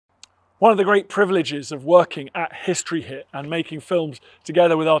One of the great privileges of working at History Hit and making films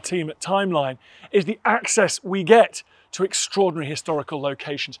together with our team at Timeline is the access we get to extraordinary historical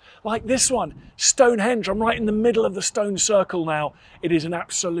locations. Like this one, Stonehenge. I'm right in the middle of the stone circle now. It is an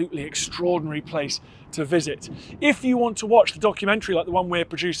absolutely extraordinary place to visit. If you want to watch the documentary like the one we're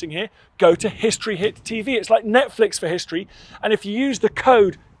producing here, go to History Hit TV. It's like Netflix for history. And if you use the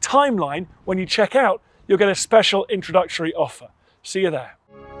code TIMELINE when you check out, you'll get a special introductory offer. See you there.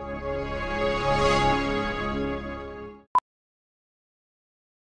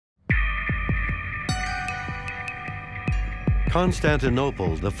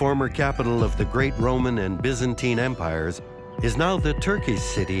 Constantinople, the former capital of the great Roman and Byzantine empires, is now the Turkish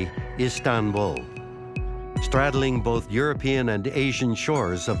city, Istanbul. Straddling both European and Asian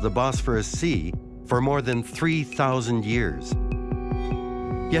shores of the Bosphorus Sea for more than 3,000 years.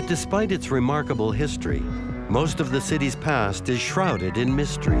 Yet despite its remarkable history, most of the city's past is shrouded in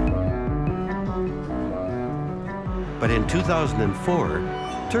mystery. But in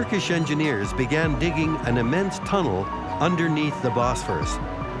 2004, Turkish engineers began digging an immense tunnel underneath the Bosphorus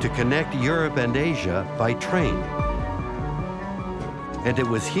to connect Europe and Asia by train. And it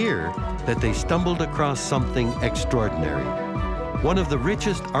was here that they stumbled across something extraordinary, one of the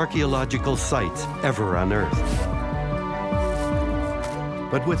richest archaeological sites ever unearthed.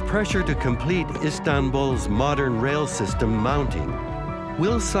 But with pressure to complete Istanbul's modern rail system mounting,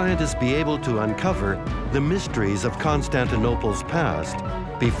 will scientists be able to uncover the mysteries of Constantinople's past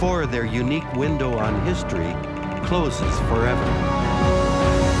before their unique window on history closes forever?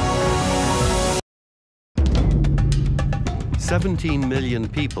 17 million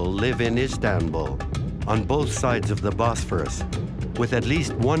people live in Istanbul, on both sides of the Bosphorus, with at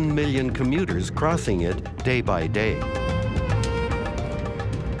least 1 million commuters crossing it day by day.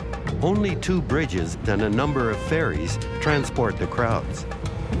 Only 2 bridges and a number of ferries transport the crowds.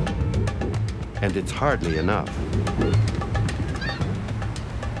 And it's hardly enough.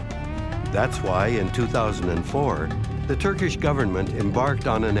 That's why in 2004, the Turkish government embarked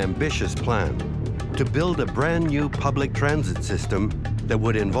on an ambitious plan to build a brand new public transit system that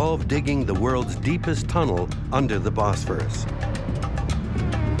would involve digging the world's deepest tunnel under the Bosphorus,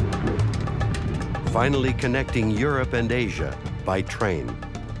 finally connecting Europe and Asia by train.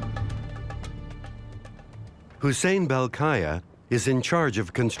 Hussein Belkaya is in charge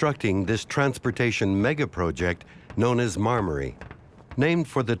of constructing this transportation mega-project known as Marmara, named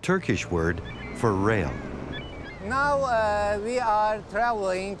for the Turkish word for rail. Now we are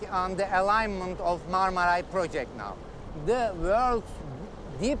traveling on the alignment of Marmara project now. The world's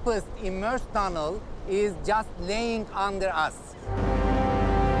deepest immersed tunnel is just laying under us.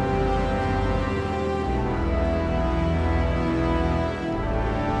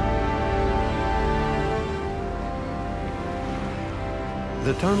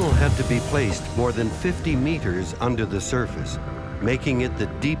 The tunnel had to be placed more than 50 meters under the surface, making it the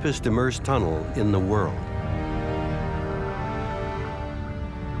deepest immersed tunnel in the world.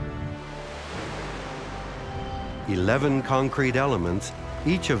 "11 concrete elements,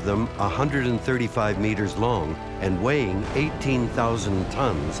 each of them 135 meters long and weighing 18,000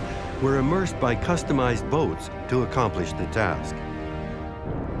 tons, were immersed by customized boats to accomplish the task.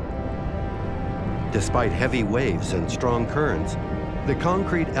 Despite heavy waves and strong currents, the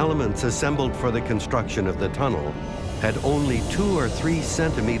concrete elements assembled for the construction of the tunnel had only 2 or 3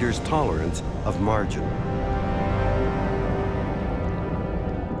 centimeters tolerance of margin.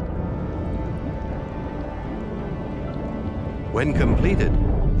 When completed,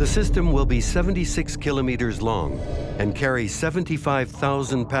 the system will be 76 kilometers long and carry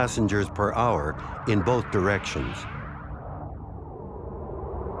 75,000 passengers per hour in both directions.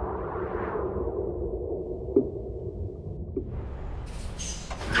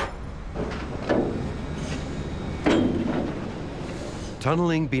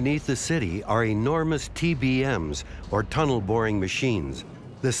 Tunneling beneath the city are enormous TBMs, or tunnel boring machines,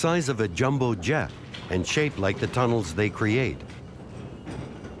 the size of a jumbo jet and shaped like the tunnels they create.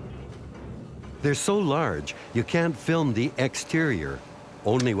 They're so large, you can't film the exterior,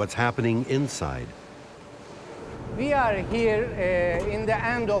 only what's happening inside. We are here in the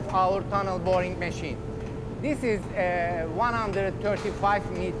end of our tunnel boring machine. This is a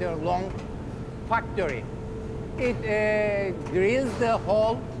 135-meter long factory. It drills the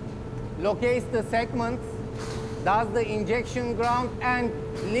hole, locates the segments, does the injection ground, and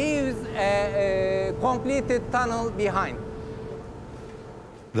leaves a completed tunnel behind.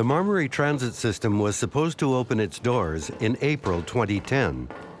 The Marmara transit system was supposed to open its doors in April 2010,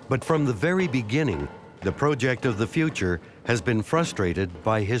 but from the very beginning, the project of the future has been frustrated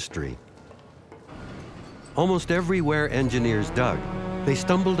by history. Almost everywhere engineers dug, they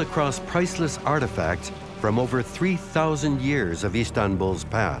stumbled across priceless artifacts from over 3,000 years of Istanbul's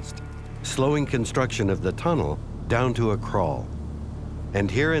past, slowing construction of the tunnel down to a crawl. And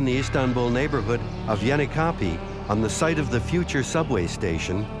here in the Istanbul neighborhood of Yenikapi, on the site of the future subway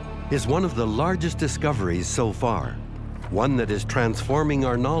station, is one of the largest discoveries so far, one that is transforming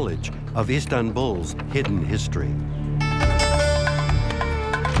our knowledge of Istanbul's hidden history.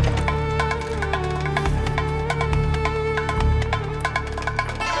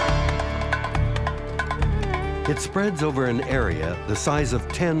 It spreads over an area the size of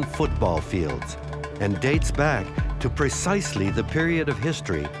 10 football fields and dates back to precisely the period of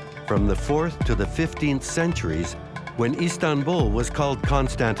history from the 4th to the 15th centuries when Istanbul was called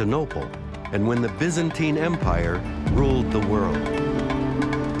Constantinople and when the Byzantine Empire ruled the world.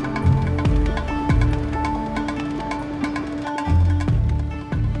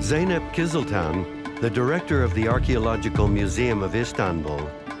 Zeynep Kiziltan, the director of the Archaeological Museum of Istanbul,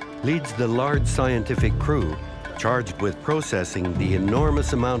 leads the large scientific crew charged with processing the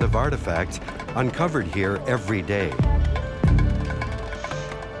enormous amount of artifacts uncovered here every day.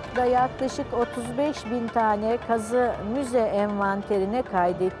 Yaklaşık 35.000 tane kazı müze envanterine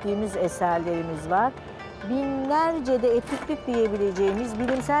kaydettiğimiz eserlerimiz var. Binlerce de etütlük diyebileceğimiz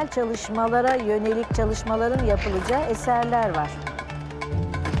bilimsel çalışmalara yönelik çalışmaların yapılacağı eserler var.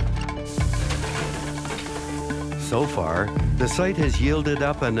 So far, the site has yielded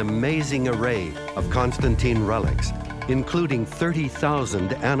up an amazing array of Constantine relics, including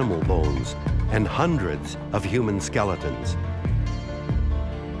 30,000 animal bones and hundreds of human skeletons.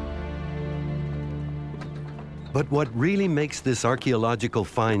 But what really makes this archaeological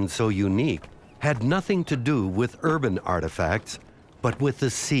find so unique had nothing to do with urban artifacts, but with the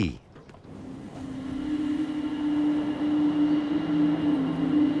sea.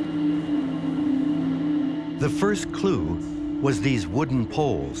 The first clue was these wooden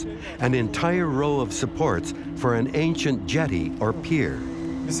poles, an entire row of supports for an ancient jetty or pier.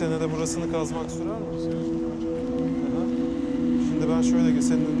 Bir senede burasını kazmak sürer mi? Şimdi ben şöyle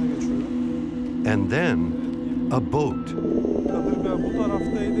senin önüne geçiyorum. And then a boat. Kadırga bu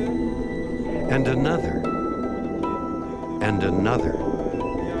taraftaydı. And another. And another.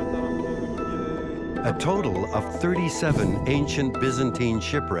 A total of 37 ancient Byzantine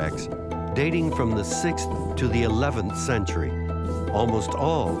shipwrecks dating from the 6th to the 11th century, almost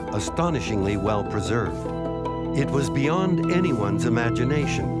all astonishingly well preserved. It was beyond anyone's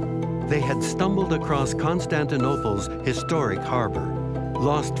imagination. They had stumbled across Constantinople's historic harbor,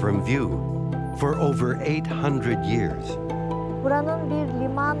 lost from view for over 800 years. Buranın bir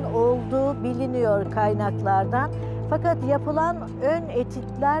liman olduğu biliniyor kaynaklardan. Fakat yapılan ön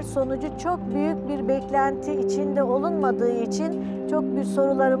etütler sonucu çok büyük bir beklenti içinde olunmadığı için çok büyük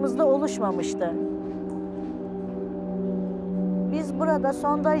sorularımız da oluşmamıştı. Biz burada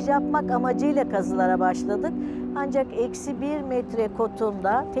sondaj yapmak amacıyla kazılara başladık. Ancak -1 metre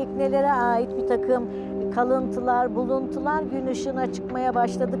kotunda teknelere ait bir takım kalıntılar, buluntular gün ışığına çıkmaya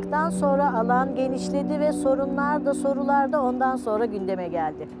başladıktan sonra alan genişledi ve sorular da ondan sonra gündeme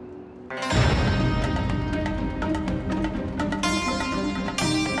geldi.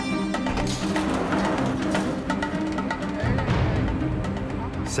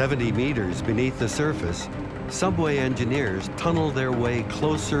 "70 meters beneath the surface, subway engineers tunnel their way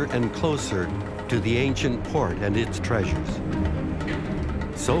closer and closer to the ancient port and its treasures.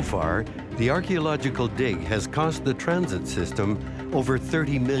 So far, the archaeological dig has cost the transit system over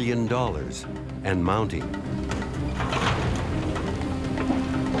 $30 million and mounting.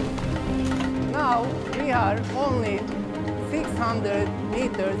 Now we are only 600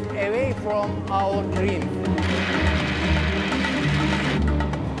 meters away from our dream.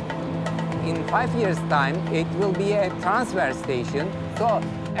 In 5 years' time, it will be a transfer station. So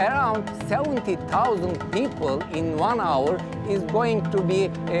around 70,000 people in 1 hour is going to be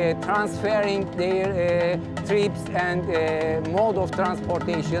transferring their trips and mode of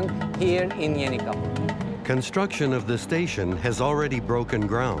transportation here in Yenikapi. Construction of the station has already broken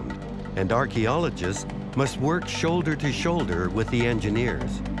ground, and archaeologists must work shoulder to shoulder with the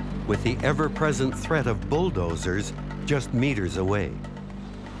engineers, with the ever-present threat of bulldozers just meters away.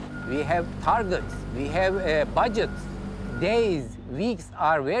 We have targets, we have budgets. Days, weeks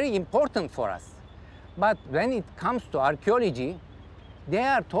are very important for us. But when it comes to archaeology, they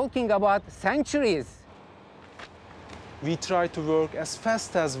are talking about centuries. We try to work as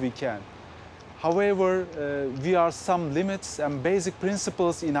fast as we can. However, we are some limits and basic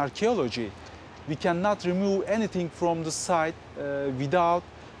principles in archaeology. We cannot remove anything from the site without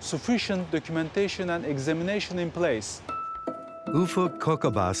sufficient documentation and examination in place. Ufuk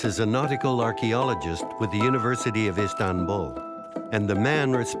Kokobas is a nautical archaeologist with the University of Istanbul. and the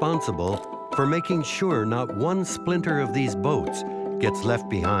man responsible for making sure not one splinter of these boats gets left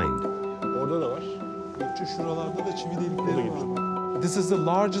behind. Orada da var. Şuralarda da çivi delikleri var. This is the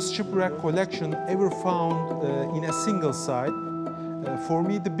largest shipwreck collection ever found in a single site. For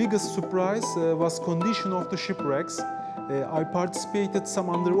me, the biggest surprise was condition of the shipwrecks. I participated some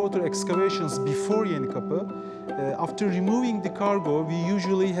underwater excavations before Yenikapı. After removing the cargo, we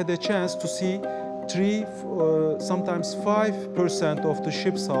usually had a chance to see 3, sometimes 5% of the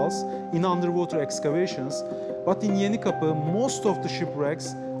ship's hulls in underwater excavations. But in Yenikapı, most of the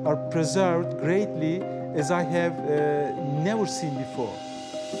shipwrecks are preserved greatly, as I have never seen before.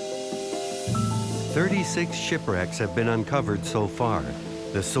 36 shipwrecks have been uncovered so far,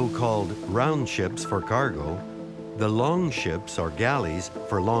 the so-called round ships for cargo, the long ships or galleys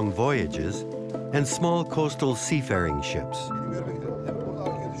for long voyages, and small coastal seafaring ships.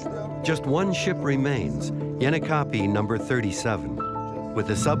 Just one ship remains, Yenikapi number 37. With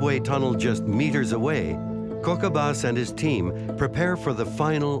the subway tunnel just meters away, Kokabas and his team prepare for the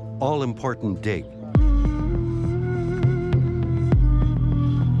final, all-important dig.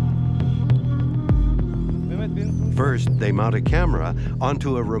 First, they mount a camera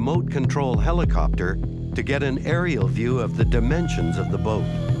onto a remote control helicopter to get an aerial view of the dimensions of the boat.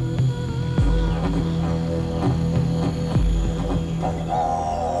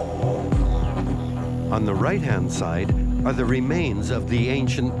 On the right-hand side are the remains of the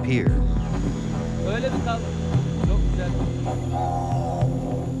ancient pier.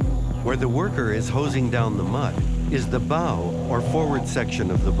 Where the worker is hosing down the mud is the bow or forward section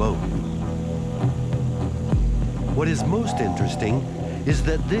of the boat. What is most interesting is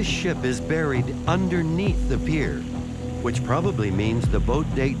that this ship is buried underneath the pier, which probably means the boat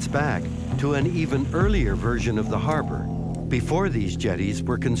dates back to an even earlier version of the harbor, before these jetties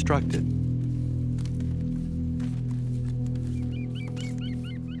were constructed.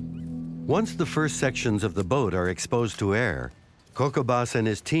 Once the first sections of the boat are exposed to air, Kokabas and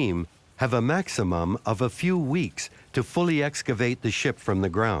his team have a maximum of a few weeks to fully excavate the ship from the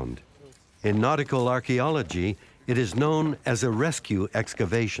ground. In nautical archaeology, it is known as a rescue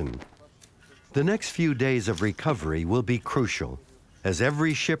excavation. The next few days of recovery will be crucial, as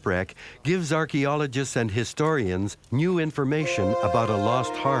every shipwreck gives archaeologists and historians new information about a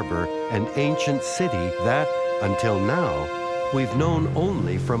lost harbor and ancient city that, until now, we've known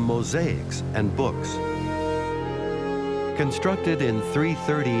only from mosaics and books. Constructed in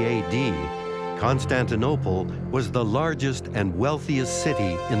 330 AD, Constantinople was the largest and wealthiest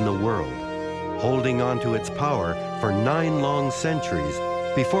city in the world, holding on to its power for 9 long centuries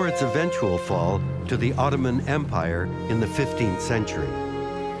before its eventual fall to the Ottoman Empire in the 15th century.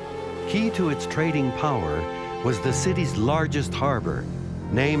 Key to its trading power was the city's largest harbor,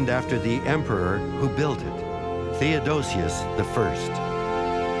 named after the emperor who built it, Theodosious I.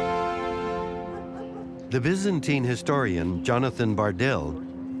 The Byzantine historian Jonathan Bardell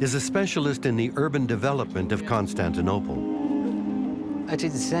is a specialist in the urban development of Constantinople. At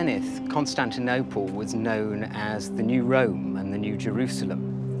its zenith, Constantinople was known as the New Rome and the New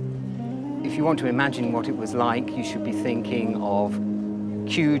Jerusalem. If you want to imagine what it was like, you should be thinking of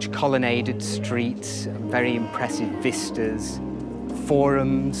huge colonnaded streets, very impressive vistas,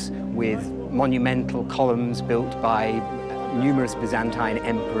 forums with monumental columns built by numerous Byzantine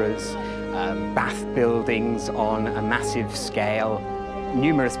emperors, bath buildings on a massive scale,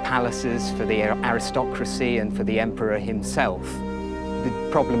 numerous palaces for the aristocracy and for the emperor himself. The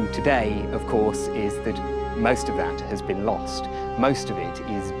problem today, of course, is that most of that has been lost. Most of it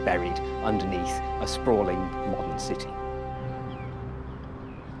is buried underneath a sprawling modern city.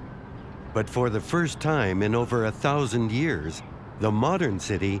 But for the first time in over 1,000 years, the modern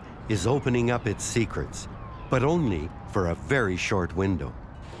city is opening up its secrets, but only for a very short window.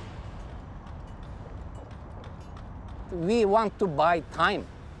 We want to buy time.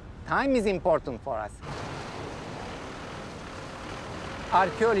 Time is important for us.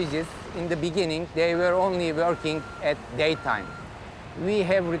 Archaeologists, in the beginning, they were only working at daytime. We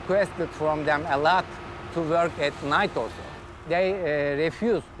have requested from them a lot to work at night also. They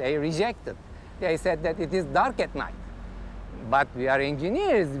refused, they rejected. They said that it is dark at night. But we are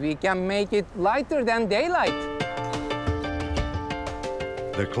engineers, we can make it lighter than daylight.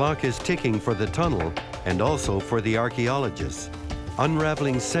 The clock is ticking for the tunnel and also for the archaeologists,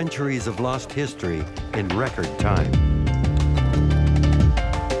 unraveling centuries of lost history in record time.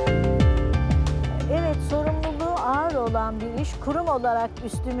 Evet, sorumluluğu ağır olan bir iş, kurum olarak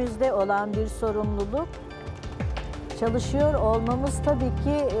üstümüzde olan bir sorumluluk. Çalışıyor olmamız tabii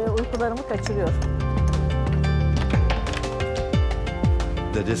ki uykularımı kaçırıyor.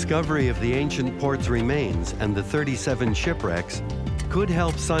 The discovery of the ancient port's remains and the 37 shipwrecks could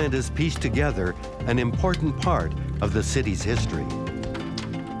help scientists piece together an important part of the city's history.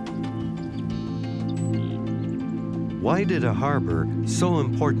 Why did a harbor so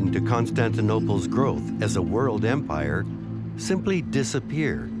important to Constantinople's growth as a world empire simply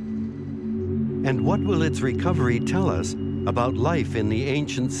disappear? And what will its recovery tell us about life in the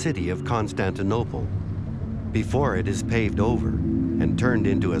ancient city of Constantinople before it is paved over and turned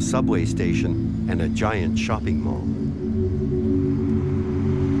into a subway station and a giant shopping mall?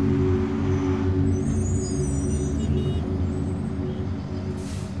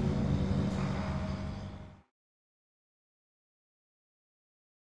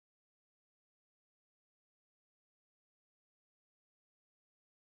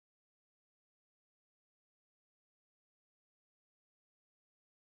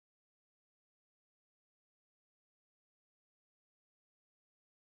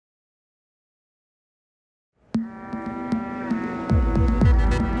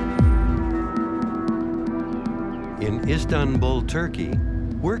 In Istanbul, Turkey,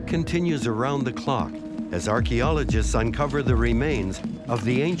 work continues around the clock as archaeologists uncover the remains of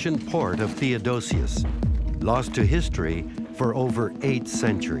the ancient port of Theodosious, lost to history for over 8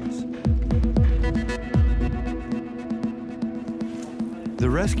 centuries. The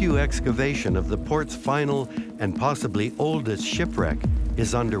rescue excavation of the port's final and possibly oldest shipwreck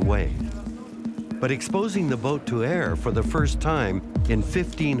is underway. But exposing the boat to air for the first time in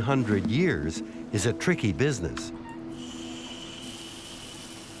 1,500 years is a tricky business.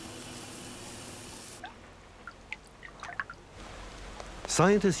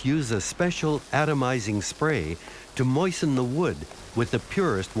 Scientists use a special atomizing spray to moisten the wood with the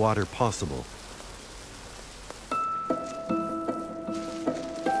purest water possible.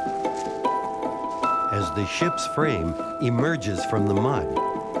 As the ship's frame emerges from the mud,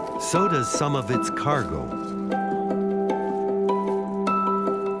 so does some of its cargo.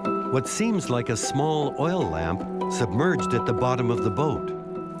 What seems like a small oil lamp submerged at the bottom of the boat.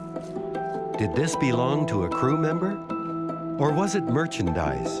 Did this belong to a crew member? Or was it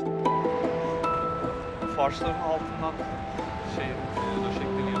merchandise? Farşların altından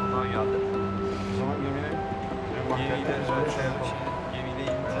döşeklerin yanından geldi. O zaman gemiyle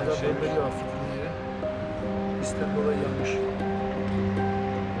Gemiyle belli var fitneleri. İstanbul'a yanmış.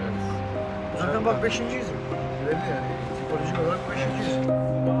 Evet. Zaten bak 5.'yiz. Belli yani. Tipolojik olarak 5.'yiz.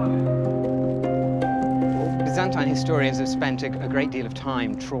 Byzantine historians have spent a great deal of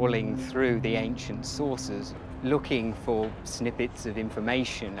time trawling through the ancient sources, looking for snippets of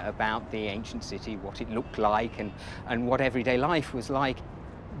information about the ancient city, what it looked like, and what everyday life was like.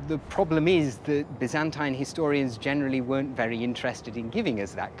 The problem is that Byzantine historians generally weren't very interested in giving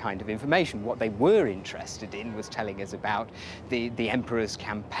us that kind of information. What they were interested in was telling us about the emperor's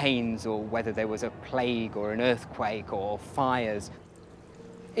campaigns, or whether there was a plague or an earthquake or fires.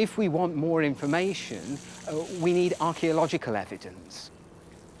 If we want more information, we need archaeological evidence.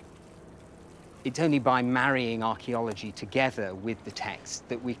 It's only by marrying archaeology together with the text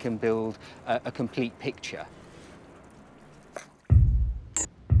that we can build a complete picture.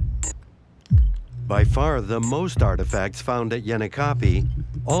 By far, the most artifacts found at Yenikapı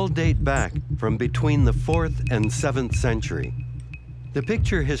all date back from between the 4th and 7th century. The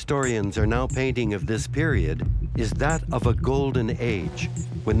picture historians are now painting of this period is that of a golden age,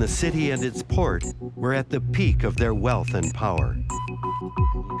 when the city and its port were at the peak of their wealth and power.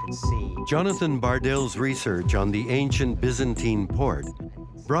 You can see Jonathan Bardell's research on the ancient Byzantine port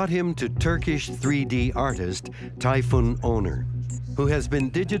brought him to Turkish 3D artist Tayfun Oner, who has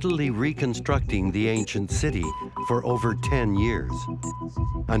been digitally reconstructing the ancient city for over 10 years.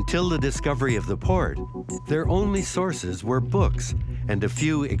 Until the discovery of the port, their only sources were books and a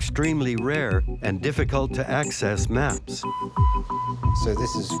few extremely rare and difficult to access maps. So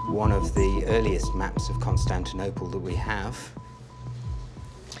this is one of the earliest maps of Constantinople that we have.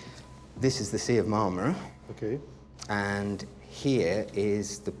 This is the Sea of Marmara. Okay. And here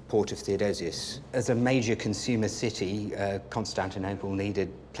is the port of Theodosious. As a major consumer city, Constantinople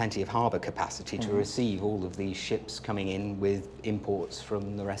needed plenty of harbour capacity to receive all of these ships coming in with imports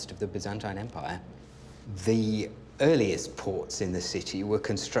from the rest of the Byzantine Empire. The earliest ports in the city were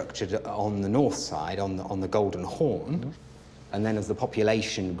constructed on the north side, on the Golden Horn. And then as the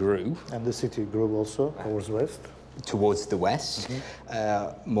population grew... And the city grew also towards west? Towards the west,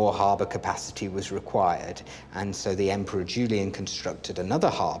 more harbour capacity was required. And so the Emperor Julian constructed another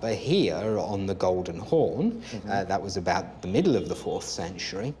harbour here on the Golden Horn. That was about the middle of the 4th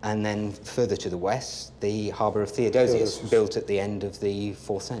century. And then further to the west, the harbour of Theodosious, built at the end of the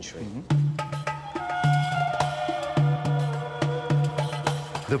 4th century.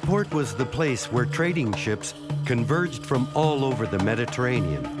 The port was the place where trading ships converged from all over the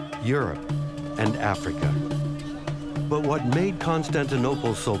Mediterranean, Europe, and Africa. But what made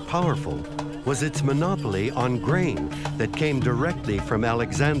Constantinople so powerful was its monopoly on grain that came directly from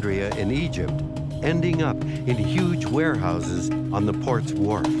Alexandria in Egypt, ending up in huge warehouses on the port's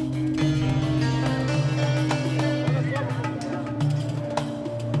wharf.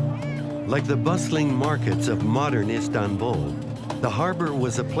 Like the bustling markets of modern Istanbul, the harbor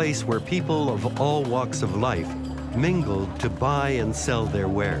was a place where people of all walks of life mingled to buy and sell their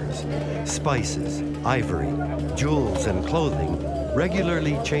wares. Spices, ivory, jewels, and clothing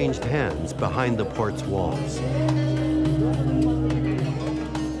regularly changed hands behind the port's walls.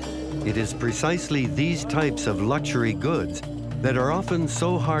 It is precisely these types of luxury goods that are often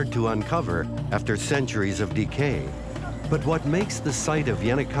so hard to uncover after centuries of decay. But what makes the site of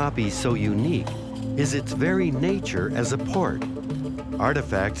Yenikapı so unique is its very nature as a port.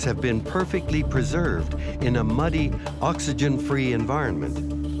 Artifacts have been perfectly preserved in a muddy, oxygen-free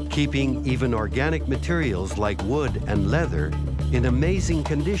environment, keeping even organic materials like wood and leather in amazing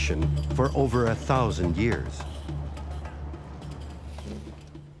condition for over 1,000 years.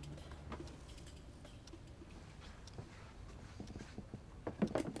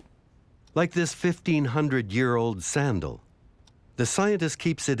 Like this 1,500-year-old sandal, the scientist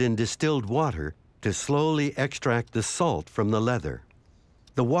keeps it in distilled water to slowly extract the salt from the leather.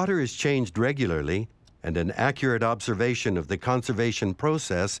 The water is changed regularly, and an accurate observation of the conservation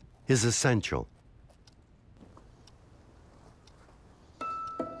process is essential.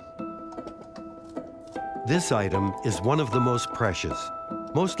 This item is one of the most precious,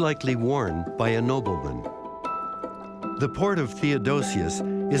 most likely worn by a nobleman. The port of Theodosious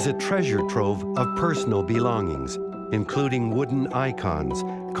is a treasure trove of personal belongings, including wooden icons,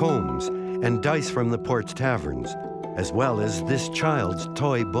 combs, and dice from the port's taverns, as well as this child's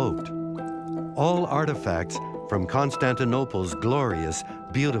toy boat. All artifacts from Constantinople's glorious,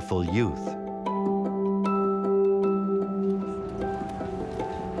 beautiful youth.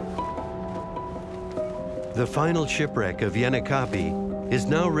 The final shipwreck of Yenikapı is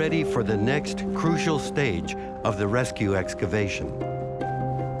now ready for the next crucial stage of the rescue excavation.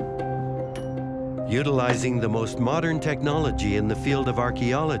 Utilizing the most modern technology in the field of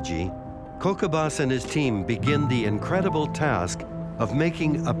archaeology, Kokobas and his team begin the incredible task of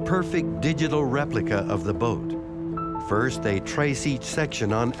making a perfect digital replica of the boat. First, they trace each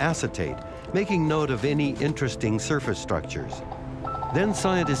section on acetate, making note of any interesting surface structures. Then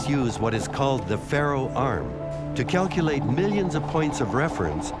scientists use what is called the Pharaoh arm to calculate millions of points of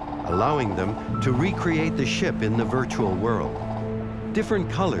reference, allowing them to recreate the ship in the virtual world.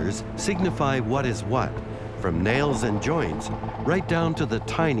 Different colors signify what is what, from nails and joints right down to the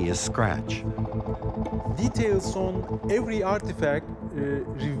tiniest scratch. Details on every artifact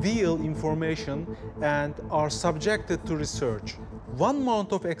reveal information and are subjected to research. 1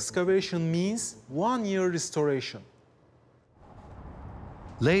 month of excavation means 1 year restoration.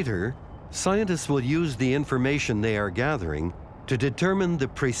 Later, scientists will use the information they are gathering to determine the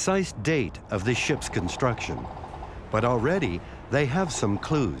precise date of the ship's construction. But already, they have some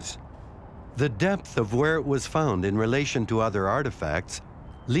clues. The depth of where it was found in relation to other artifacts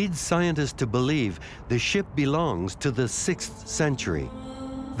leads scientists to believe the ship belongs to the 6th century,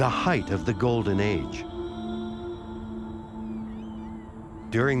 the height of the Golden Age.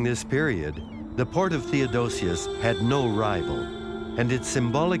 During this period, the port of Theodosious had no rival, and its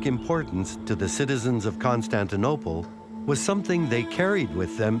symbolic importance to the citizens of Constantinople was something they carried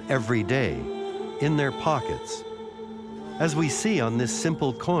with them every day, in their pockets. As we see on this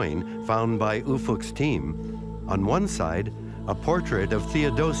simple coin found by Ufuk's team, on one side, a portrait of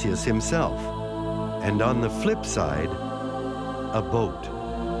Theodosious himself, and on the flip side, a boat.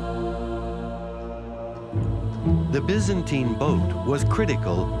 The Byzantine boat was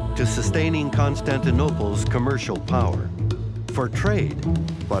critical to sustaining Constantinople's commercial power, for trade,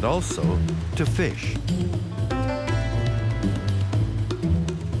 but also to fish.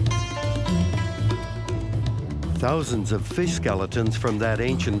 Thousands of fish skeletons from that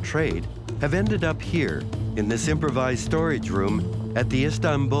ancient trade have ended up here in this improvised storage room at the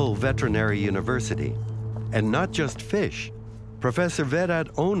Istanbul Veterinary University. And not just fish. Professor Vedat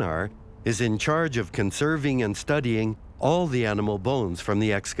Onar is in charge of conserving and studying all the animal bones from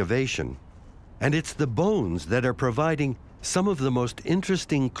the excavation. And it's the bones that are providing some of the most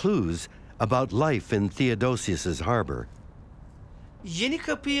interesting clues about life in Theodosius's harbor.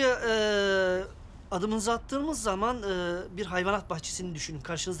 Yenikapı'ya adımınızı attığımız zaman bir hayvanat bahçesini düşünün.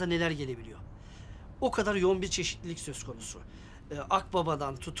 Karşınızda neler gelebiliyor. O kadar yoğun bir çeşitlilik söz konusu.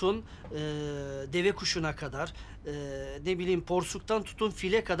 Akbaba'dan tutun, deve kuşuna kadar, ne bileyim porsuktan tutun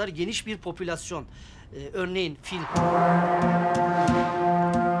file kadar geniş bir popülasyon. Örneğin fil.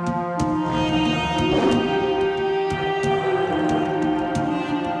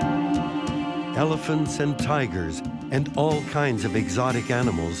 Elephants and tigers and all kinds of exotic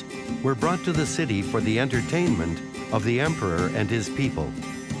animals were brought to the city for the entertainment of the emperor and his people.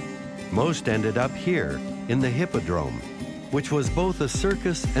 Most ended up here in the Hippodrome, which was both a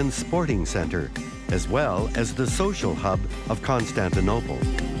circus and sporting center, as well as the social hub of Constantinople.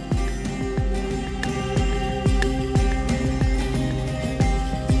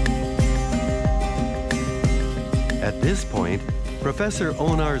 At this point, Professor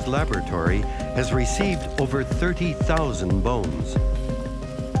Onar's laboratory has received over 30,000 bones.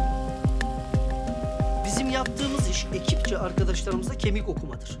 Bizim yaptığımız iş ekipçe arkadaşlarımızla kemik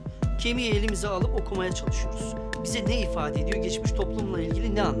okumadır. Kemiği elimize alıp okumaya çalışıyoruz. Bize ne ifade ediyor, geçmiş toplumla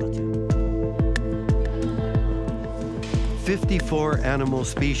ilgili ne anlatıyor? 54 animal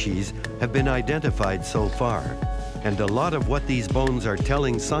species have been identified so far, and a lot of what these bones are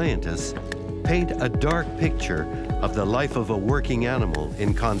telling scientists paint a dark picture of the life of a working animal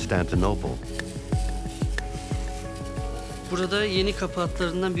in Constantinople. Burada yeni kapı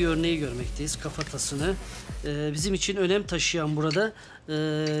atlarından bir örneği görmekteyiz, kafatasını. Bizim için önem taşıyan burada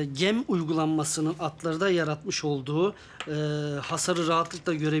gem uygulanmasının atlarda yaratmış olduğu hasarı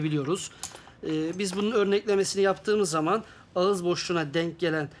rahatlıkla görebiliyoruz. Biz bunun örneklemesini yaptığımız zaman ağız boşluğuna denk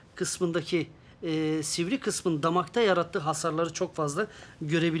gelen kısmındaki sivri kısmın damakta yarattığı hasarları çok fazla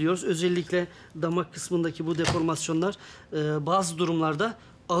görebiliyoruz. Özellikle damak kısmındaki bu deformasyonlar bazı durumlarda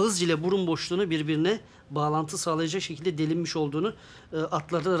ağız ile burun boşluğunu birbirine bağlantı sağlayacak şekilde delinmiş olduğunu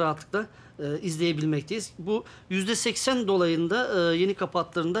atlarda rahatlıkla izleyebilmekteyiz. Bu %80 dolayında yeni kapı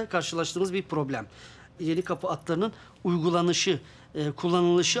atlarında karşılaştığımız bir problem. Yeni kapı atlarının uygulanışı,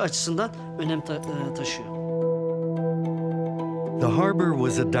 kullanılışı açısından önem taşıyor. The Harbour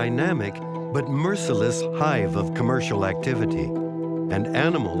was a dynamic but merciless hive of commercial activity, and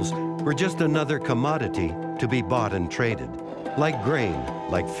animals were just another commodity to be bought and traded, like grain,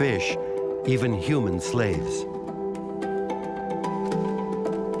 like fish, even human slaves.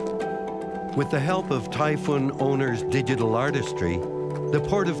 With the help of Typhoon Owner's digital artistry, the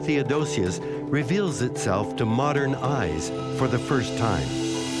port of Theodosious reveals itself to modern eyes for the first time.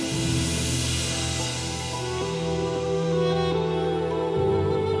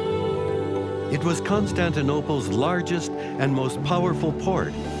 It was Constantinople's largest and most powerful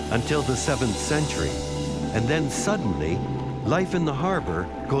port until the 7th century, and then suddenly, life in the harbor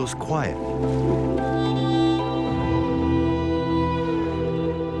goes quiet.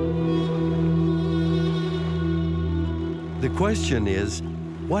 The question is,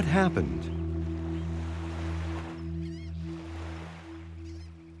 what happened?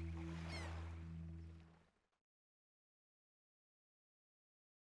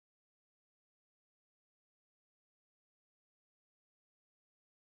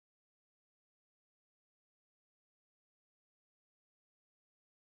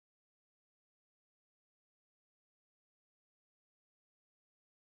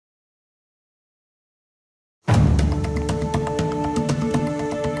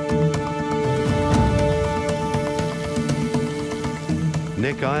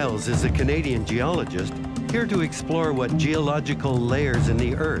 Nick Isles is a Canadian geologist here to explore what geological layers in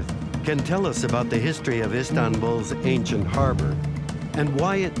the earth can tell us about the history of Istanbul's ancient harbor and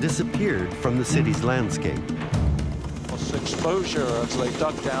why it disappeared from the city's landscape. This exposure as they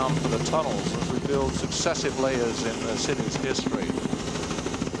dug down for the tunnels has revealed successive layers in the city's history.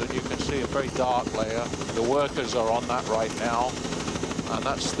 That you can see a very dark layer. The workers are on that right now. And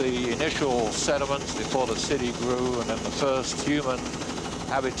that's the initial sediments before the city grew, and then the first human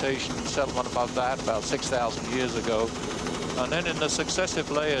habitation settlement above that about 6,000 years ago. And then in the successive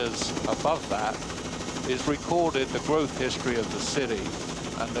layers above that is recorded the growth history of the city.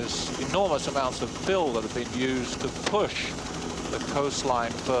 And there's enormous amounts of fill that have been used to push the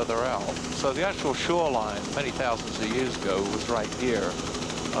coastline further out. So the actual shoreline many thousands of years ago was right here.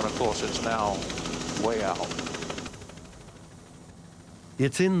 And of course it's now way out.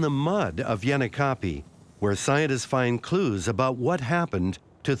 It's in the mud of Yenikapı where scientists find clues about what happened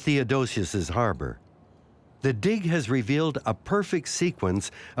to Theodosius's harbor. The dig has revealed a perfect sequence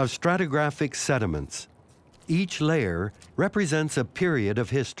of stratigraphic sediments. Each layer represents a period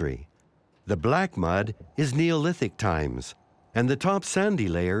of history. The black mud is Neolithic times, and the top sandy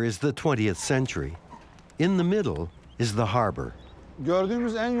layer is the 20th century. In the middle is the harbor.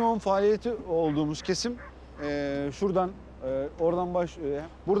 Gördüğümüz en yoğun faaliyeti olduğumuz kesim şuradan oradan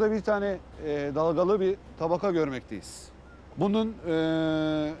burada bir tane dalgalı bir tabaka görmekteyiz. bunun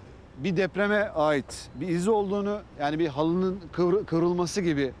bir depreme ait bir izi olduğunu, yani bir halının kıvrılması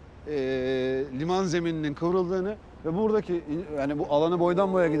gibi liman zemininin kıvrıldığını ve buradaki yani bu alanı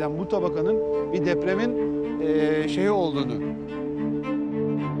boydan boya giden bu tabakanın bir depremin şeyi olduğunu.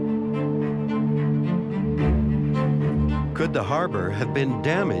 Could the harbor have been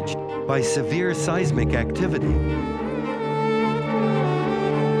damaged by severe seismic activity?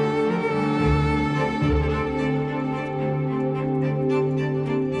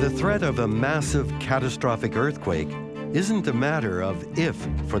 The threat of a massive, catastrophic earthquake isn't a matter of if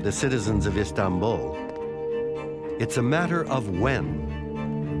for the citizens of Istanbul. It's a matter of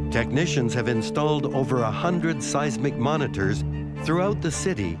when. Technicians have installed over 100 seismic monitors throughout the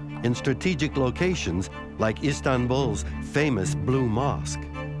city in strategic locations like Istanbul's famous Blue Mosque.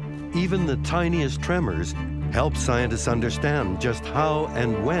 Even the tiniest tremors help scientists understand just how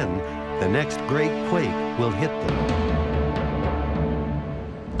and when the next great quake will hit them.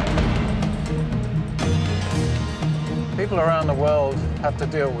 People around the world have to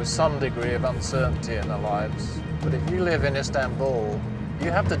deal with some degree of uncertainty in their lives. But if you live in Istanbul, you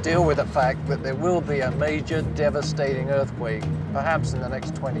have to deal with the fact that there will be a major devastating earthquake, perhaps in the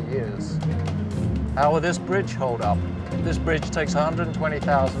next 20 years. How will this bridge hold up? This bridge takes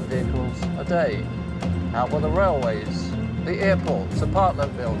 120,000 vehicles a day. How will the railways, the airports,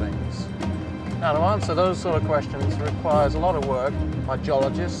 apartment buildings? Now, to answer those sort of questions requires a lot of work by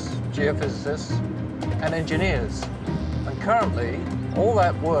geologists, geophysicists, and engineers. And currently, all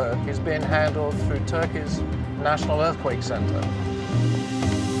that work is being handled through Turkey's National Earthquake Center.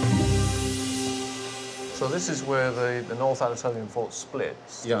 So this is where the North Anatolian Fault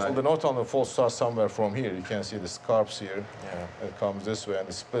splits. Yeah, so the North Anatolian Fault starts somewhere from here. You can see the scarps here. Yeah. It comes this way, and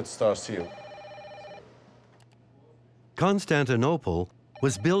the split starts here. Constantinople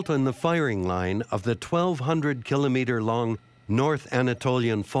was built on the firing line of the 1,200-kilometer-long North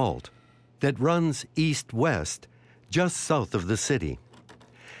Anatolian Fault that runs east-west just south of the city.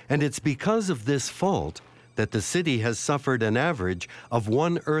 And it's because of this fault that the city has suffered an average of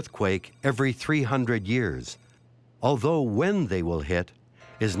one earthquake every 300 years, although when they will hit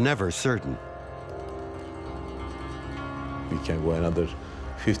is never certain. We can go another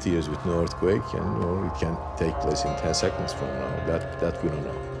 50 years with no earthquake, and or it can take place in 10 seconds from now. That we don't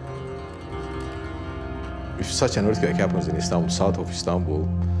know. If such an earthquake happens in Istanbul, south of Istanbul,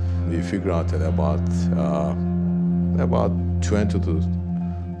 we figure out that about 20 to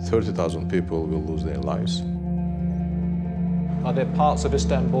 30,000 people will lose their lives. Are there parts of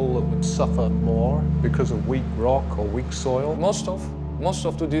Istanbul that would suffer more because of weak rock or weak soil? Most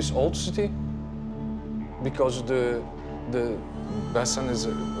of this old city, because the basin is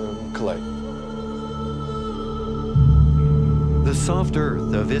clay. The soft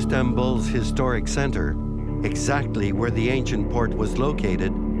earth of Istanbul's historic center, exactly where the ancient port was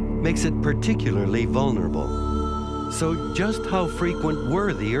located, makes it particularly vulnerable. So just how frequent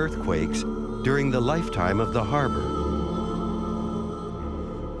were the earthquakes during the lifetime of the harbor?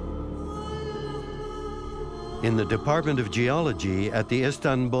 In the Department of Geology at the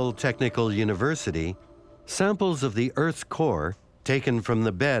Istanbul Technical University, samples of the Earth's core, taken from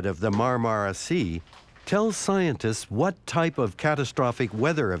the bed of the Marmara Sea, tell scientists what type of catastrophic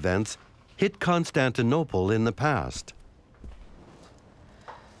weather events hit Constantinople in the past.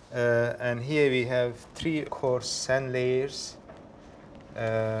 And here we have 3 coarse sand layers,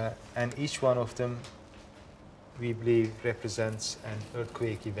 and each one of them, we believe, represents an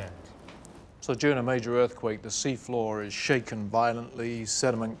earthquake event. So during a major earthquake, the seafloor is shaken violently,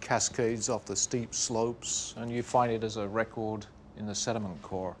 sediment cascades off the steep slopes, and you find it as a record in the sediment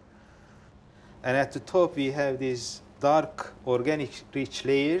core. And at the top, we have these dark organic-rich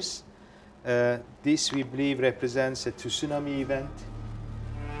layers. This, we believe, represents a tsunami event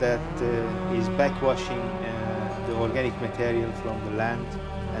that is backwashing the organic material from the land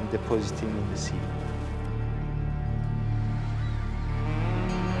and depositing in the sea.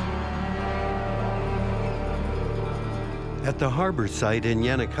 At the harbor site in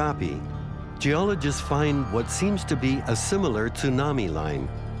Yenikapı, geologists find what seems to be a similar tsunami line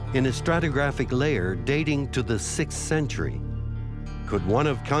in a stratigraphic layer dating to the 6th century. Could one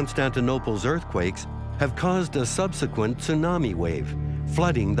of Constantinople's earthquakes have caused a subsequent tsunami wave,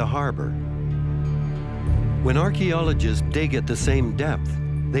 flooding the harbor? When archaeologists dig at the same depth,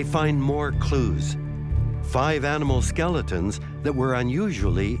 they find more clues. 5 animal skeletons that were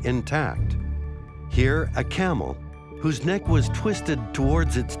unusually intact. Here, a camel, whose neck was twisted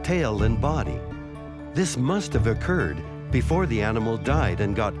towards its tail and body. This must have occurred before the animal died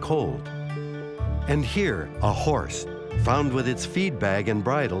and got cold. And here, a horse, found with its feed bag and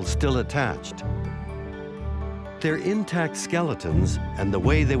bridle still attached. But their intact skeletons and the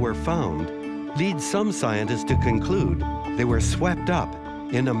way they were found lead some scientists to conclude they were swept up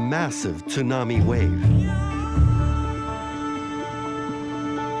in a massive tsunami wave.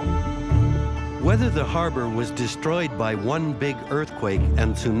 Whether the harbor was destroyed by one big earthquake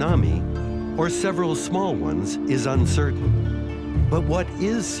and tsunami or several small ones is uncertain. But what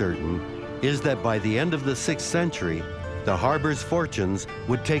is certain is that by the end of the 6th century, the harbor's fortunes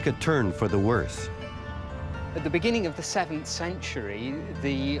would take a turn for the worse. At the beginning of the 7th century,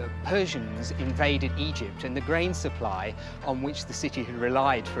 the Persians invaded Egypt, and the grain supply on which the city had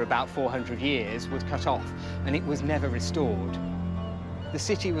relied for about 400 years was cut off, and it was never restored. The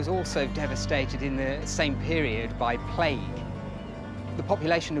city was also devastated in the same period by plague. The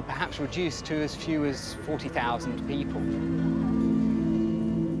population had perhaps reduced to as few as 40,000 people.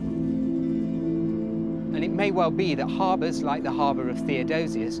 And it may well be that harbours like the harbour of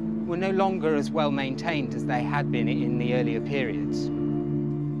Theodosious were no longer as well maintained as they had been in the earlier periods.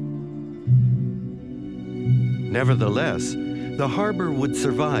 Nevertheless, the harbor would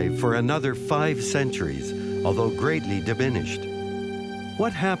survive for another 5 centuries, although greatly diminished.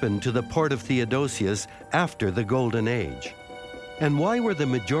 What happened to the port of Theodosious after the Golden Age? And why were the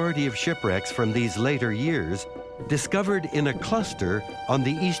majority of shipwrecks from these later years discovered in a cluster on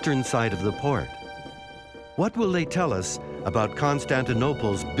the eastern side of the port? What will they tell us about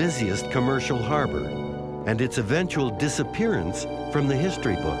Constantinople's busiest commercial harbor and its eventual disappearance from the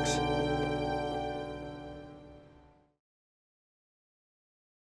history books?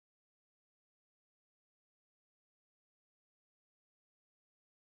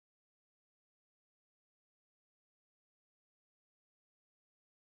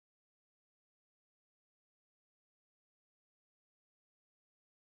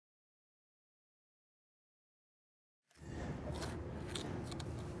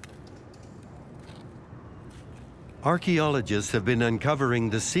 Archaeologists have been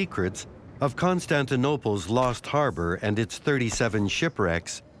uncovering the secrets of Constantinople's lost harbor and its 37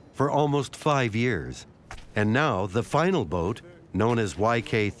 shipwrecks for almost 5 years. And now the final boat, known as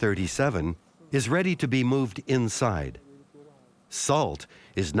YK-37, is ready to be moved inside. Salt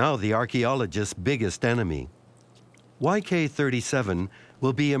is now the archaeologists' biggest enemy. YK-37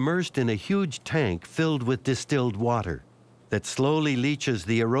 will be immersed in a huge tank filled with distilled water that slowly leaches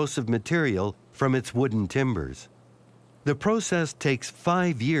the erosive material from its wooden timbers. The process takes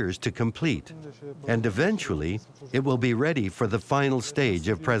 5 years to complete, and eventually it will be ready for the final stage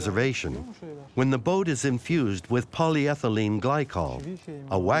of preservation, when the boat is infused with polyethylene glycol,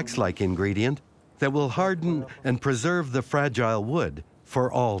 a wax-like ingredient that will harden and preserve the fragile wood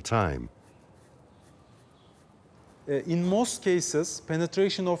for all time. In most cases,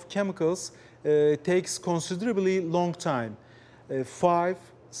 penetration of chemicals takes considerably long time, 5,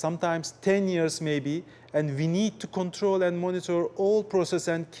 sometimes 10 years maybe, and we need to control and monitor all process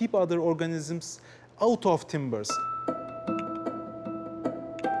and keep other organisms out of timbers.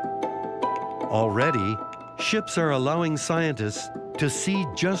 Already, ships are allowing scientists to see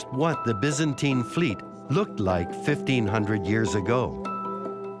just what the Byzantine fleet looked like 1,500 years ago.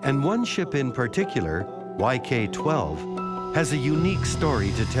 And one ship in particular, YK-12, has a unique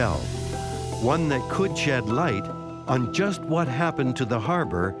story to tell, one that could shed light on just what happened to the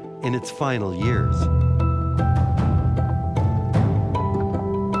harbor in its final years.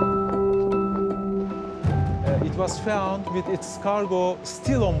 It was found with its cargo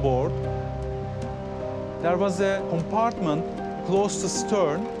still on board. There was a compartment close to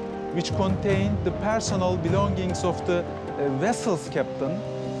stern which contained the personal belongings of the vessel's captain,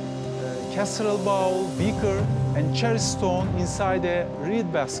 casserole bowl, beaker, and cherry stone inside a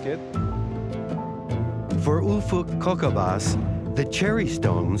reed basket. For Ufuk Kokabas, the cherry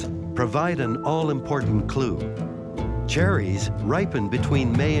stones provide an all-important clue. Cherries ripen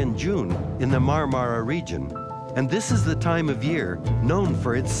between May and June in the Marmara region, and this is the time of year known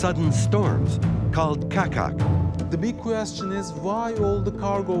for its sudden storms, called kakak. The big question is why all the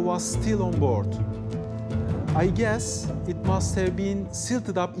cargo was still on board. I guess it must have been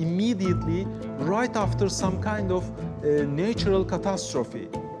silted up immediately right after some kind of natural catastrophe.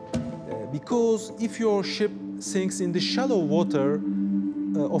 Because if your ship sinks in the shallow water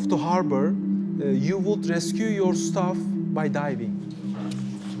of the harbor, you would rescue your stuff by diving.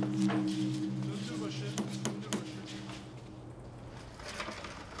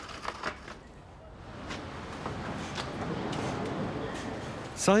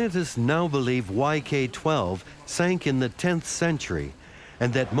 Scientists now believe YK-12 sank in the 10th century,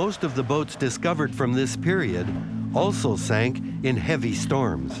 and that most of the boats discovered from this period also sank in heavy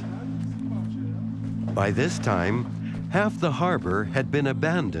storms. By this time, half the harbor had been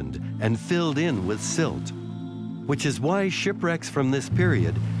abandoned and filled in with silt. which is why shipwrecks from this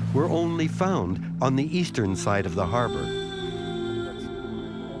period were only found on the eastern side of the harbor.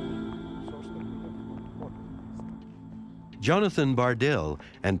 Jonathan Bardil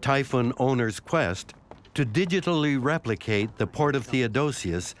and Typhoon owners' quest to digitally replicate the port of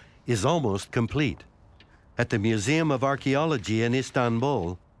Theodosious is almost complete. At the Museum of Archaeology in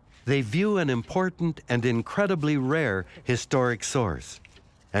Istanbul, they view an important and incredibly rare historic source,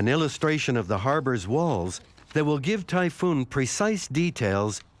 an illustration of the harbor's walls that will give Typhoon precise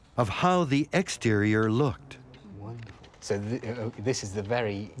details of how the exterior looked. So this is the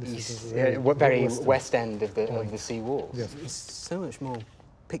very west end of the sea walls. Yes. It's so much more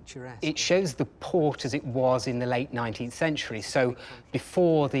picturesque. It shows the port as it was in the late 19th century, so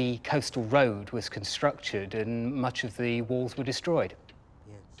before the coastal road was constructed and much of the walls were destroyed.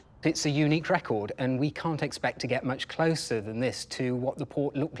 It's a unique record, and we can't expect to get much closer than this to what the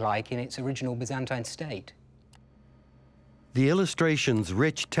port looked like in its original Byzantine state. The illustration's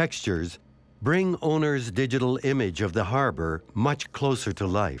rich textures bring owners' digital image of the harbor much closer to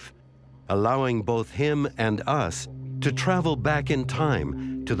life, allowing both him and us to travel back in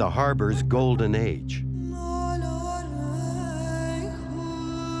time to the harbor's golden age.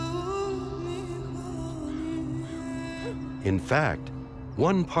 In fact,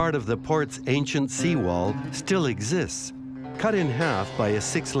 one part of the port's ancient seawall still exists, cut in half by a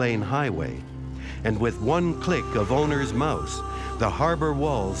 6-lane highway. And with one click of owner's mouse, the harbor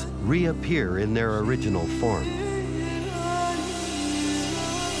walls reappear in their original form.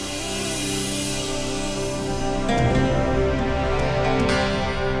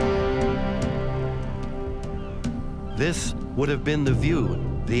 This would have been the view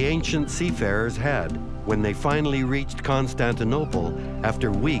the ancient seafarers had when they finally reached Constantinople after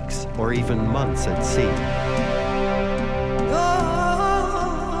weeks or even months at sea.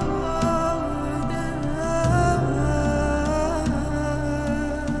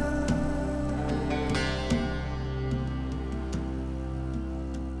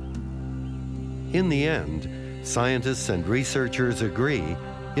 In the end, scientists and researchers agree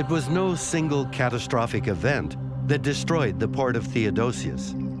it was no single catastrophic event that destroyed the port of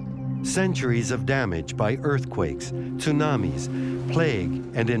Theodosious. Centuries of damage by earthquakes, tsunamis, plague,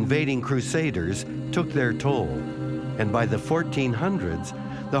 and invading crusaders took their toll. And by the 1400s,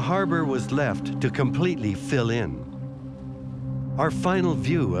 the harbor was left to completely fill in. Our final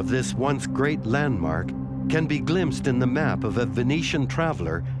view of this once great landmark can be glimpsed in the map of a Venetian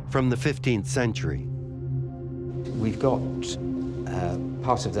traveler from the 15th century. We've got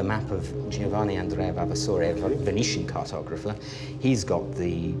part of the map of Giovanni Andrea Vavasore, a Venetian cartographer. He's got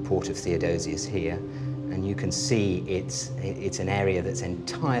the port of Theodosious here, and you can see it's an area that's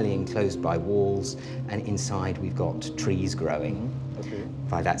entirely enclosed by walls, and inside we've got trees growing. Okay.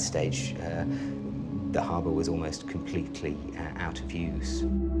 By that stage, the harbour was almost completely out of use.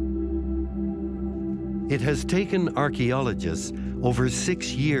 It has taken archaeologists over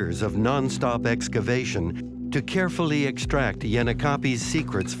 6 years of non-stop excavation to carefully extract Yenikapı's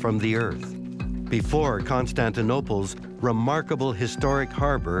secrets from the earth, before Constantinople's remarkable historic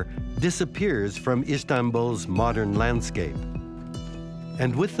harbor disappears from Istanbul's modern landscape.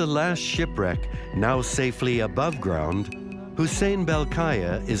 And with the last shipwreck now safely above ground, Hüseyin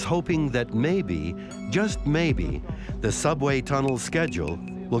Belkaya is hoping that maybe, just maybe, the subway tunnel schedule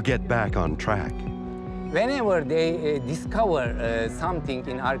will get back on track. Whenever they discover something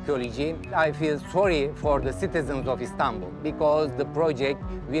in archaeology, I feel sorry for the citizens of Istanbul because the project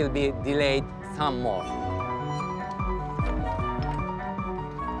will be delayed some more.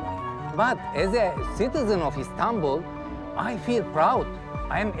 But as a citizen of Istanbul, I feel proud.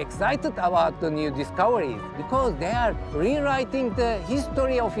 I am excited about the new discoveries because they are rewriting the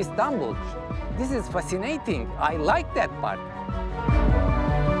history of Istanbul. This is fascinating. I like that part.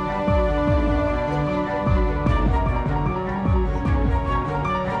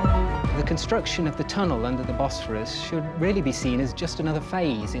 The construction of the tunnel under the Bosphorus should really be seen as just another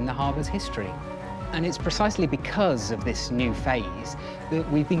phase in the harbour's history. And it's precisely because of this new phase that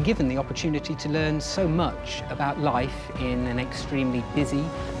we've been given the opportunity to learn so much about life in an extremely busy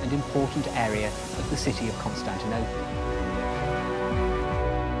and important area of the city of Constantinople.